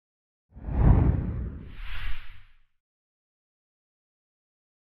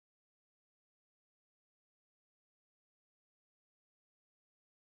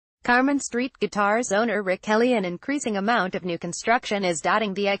Carmine Street Guitars owner Rick Kelly. An increasing amount of new construction is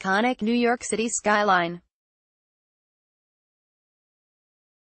dotting the iconic New York City skyline.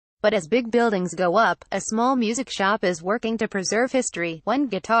 But as big buildings go up, a small music shop is working to preserve history, one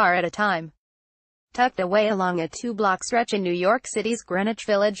guitar at a time. Tucked away along a two-block stretch in New York City's Greenwich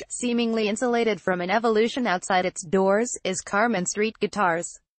Village, seemingly insulated from an evolution outside its doors, is Carmine Street Guitars.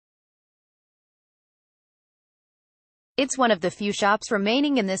 It's one of the few shops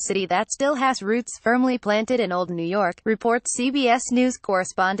remaining in this city that still has roots firmly planted in old New York, reports CBS News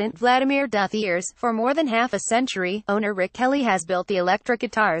correspondent Vladimir Duthiers. For more than half a century, owner Rick Kelly has built the electric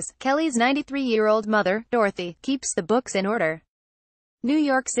guitars. Kelly's 93-year-old mother, Dorothy, keeps the books in order. New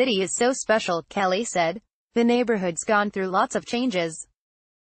York City is so special, Kelly said. The neighborhood's gone through lots of changes.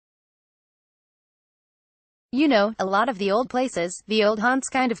 You know, a lot of the old places, the old haunts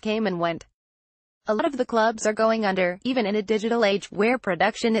kind of came and went. A lot of the clubs are going under, even in a digital age, where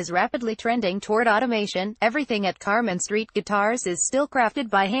production is rapidly trending toward automation. Everything at Carmine Street Guitars is still crafted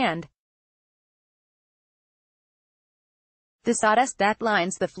by hand. The sawdust that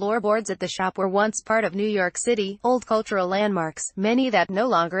lines the floorboards at the shop were once part of New York City, old cultural landmarks, many that no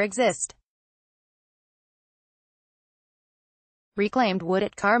longer exist. Reclaimed wood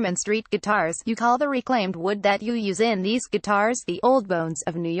at Carmine Street Guitars. You call the reclaimed wood that you use in these guitars the old bones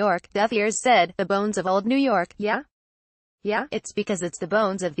of New York, Duthiers said. The bones of old New York, yeah? Yeah, it's because it's the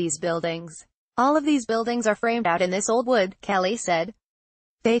bones of these buildings. All of these buildings are framed out in this old wood, Kelly said.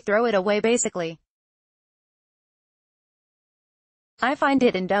 They throw it away basically. I find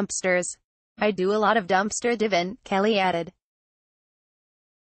it in dumpsters. I do a lot of dumpster diving, Kelly added.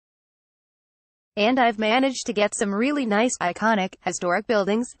 And I've managed to get some really nice, iconic, historic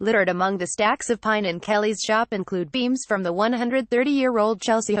buildings. Littered among the stacks of pine in Kelly's shop include beams from the 130-year-old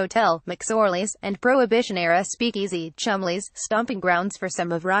Chelsea Hotel, McSorley's, and Prohibition-era Speakeasy, Chumley's, stomping grounds for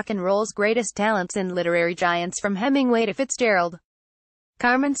some of rock and roll's greatest talents and literary giants from Hemingway to Fitzgerald.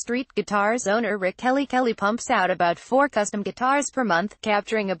 Carmine Street Guitars owner Rick Kelly pumps out about 4 custom guitars per month,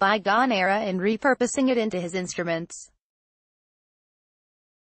 capturing a bygone era and repurposing it into his instruments.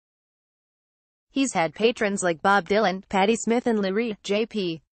 He's had patrons like Bob Dylan, Patti Smith and Larry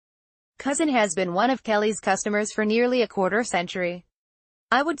J.P. Cousin has been one of Kelly's customers for nearly a quarter-century.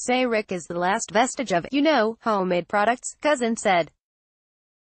 I would say Rick is the last vestige of, you know, homemade products, Cousin said.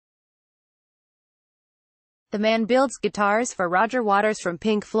 The man builds guitars for Roger Waters from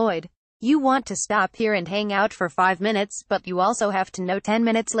Pink Floyd. You want to stop here and hang out for 5 minutes, but you also have to know 10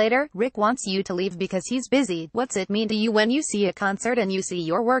 minutes later, Rick wants you to leave because he's busy. What's it mean to you when you see a concert and you see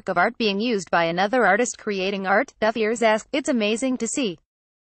your work of art being used by another artist creating art? Duthiers asked. It's amazing to see.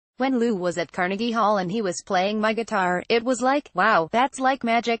 When Lou was at Carnegie Hall and he was playing my guitar, it was like, wow, that's like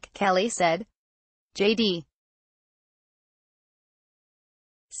magic, Kelly said. J.D.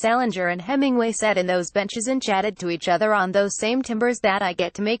 Salinger and Hemingway sat in those benches and chatted to each other on those same timbers that I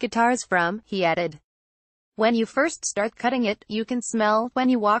get to make guitars from, he added. When you first start cutting it, you can smell when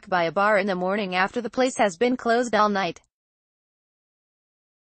you walk by a bar in the morning after the place has been closed all night.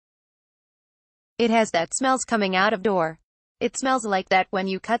 It has that smells coming out of door. It smells like that when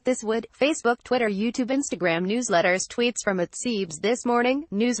you cut this wood. Facebook, Twitter, YouTube, Instagram, newsletters, tweets from It Seems This Morning,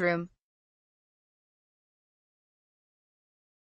 Newsroom.